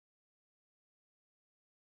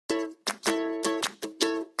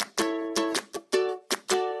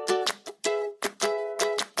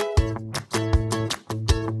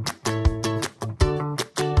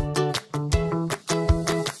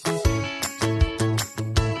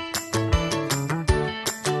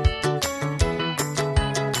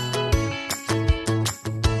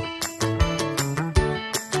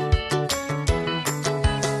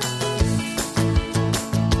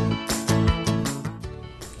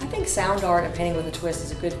think sound art and painting with a twist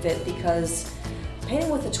is a good fit because painting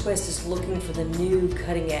with a twist is looking for the new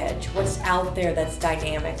cutting edge, what's out there that's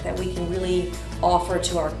dynamic, that we can really offer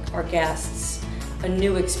to our guests a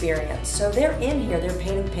new experience. So they're in here, they're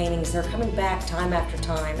painting paintings, they're coming back time after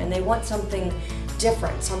time, and they want something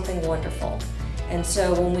different, something wonderful. And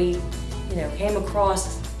so when we came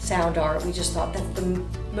across sound art, we just thought that's the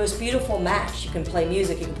most beautiful match. You can play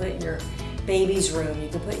music, you can put it in your baby's room, you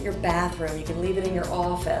can put it in your bathroom, you can leave it in your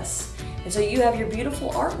office. And so you have your beautiful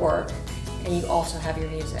artwork and you also have your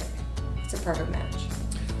music. It's a perfect match.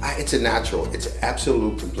 It's a natural, it's an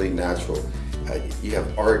absolute complete natural. You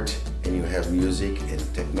have art and you have music and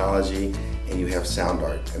technology and you have sound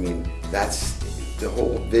art. I mean, that's the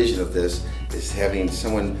whole vision of this, is having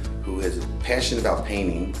someone who is passionate about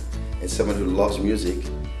painting and someone who loves music.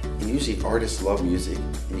 And usually artists love music,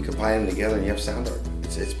 and you combine them together and you have sound art.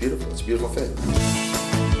 It's beautiful, it's a beautiful fit.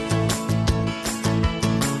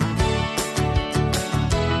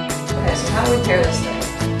 Okay, so how do we pair this thing?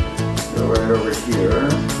 Go right over here.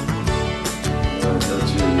 You want to go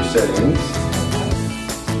to your settings.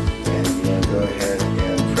 And you're going to go ahead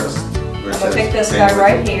and press where it says I'm going to pick this guy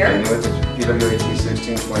right here. PWAT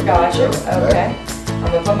 1620. Gotcha, okay.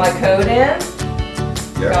 I'm going to put my code in.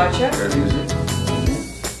 Yep. Gotcha. Go to music.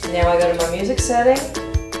 Now I go to my music setting,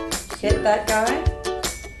 hit that guy,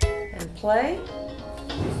 and play.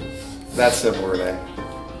 That's simple, Renee.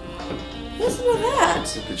 Listen to that.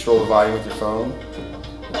 So control the volume with your phone.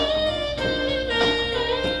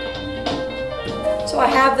 So I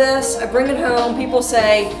have this, I bring it home, people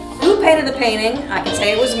say, who painted the painting? I can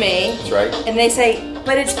say it was me. That's right. And they say,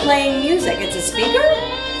 but it's playing music, it's a speaker?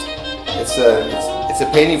 It's a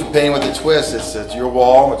painting for painting with a twist. It's your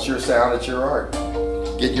wall, it's your sound, it's your art.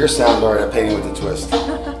 Get your sound art at Painting with a Twist.